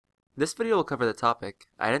This video will cover the topic,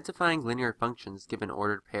 identifying linear functions given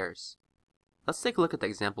ordered pairs. Let's take a look at the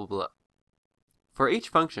example below. For each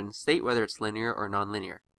function, state whether it's linear or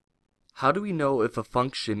nonlinear. How do we know if a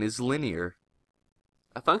function is linear?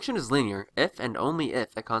 A function is linear if and only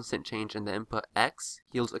if a constant change in the input x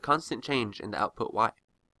yields a constant change in the output y.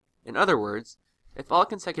 In other words, if all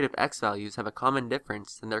consecutive x values have a common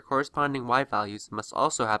difference, then their corresponding y values must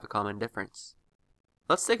also have a common difference.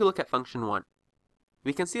 Let's take a look at function 1.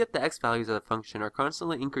 We can see that the x values of the function are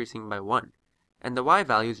constantly increasing by 1, and the y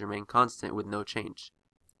values remain constant with no change.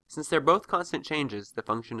 Since they're both constant changes, the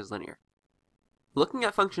function is linear. Looking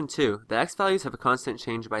at function 2, the x values have a constant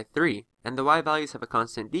change by 3, and the y values have a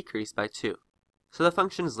constant decrease by 2, so the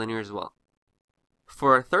function is linear as well.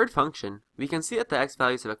 For our third function, we can see that the x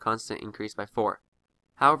values have a constant increase by 4.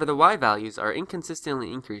 However, the y values are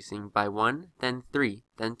inconsistently increasing by 1, then 3,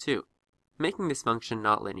 then 2, making this function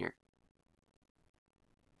not linear.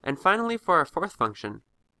 And finally, for our fourth function,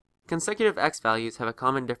 consecutive x values have a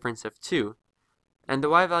common difference of 2, and the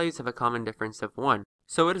y values have a common difference of 1,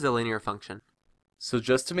 so it is a linear function. So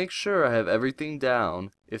just to make sure I have everything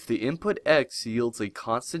down, if the input x yields a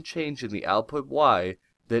constant change in the output y,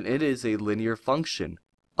 then it is a linear function.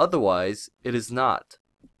 Otherwise, it is not.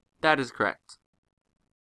 That is correct.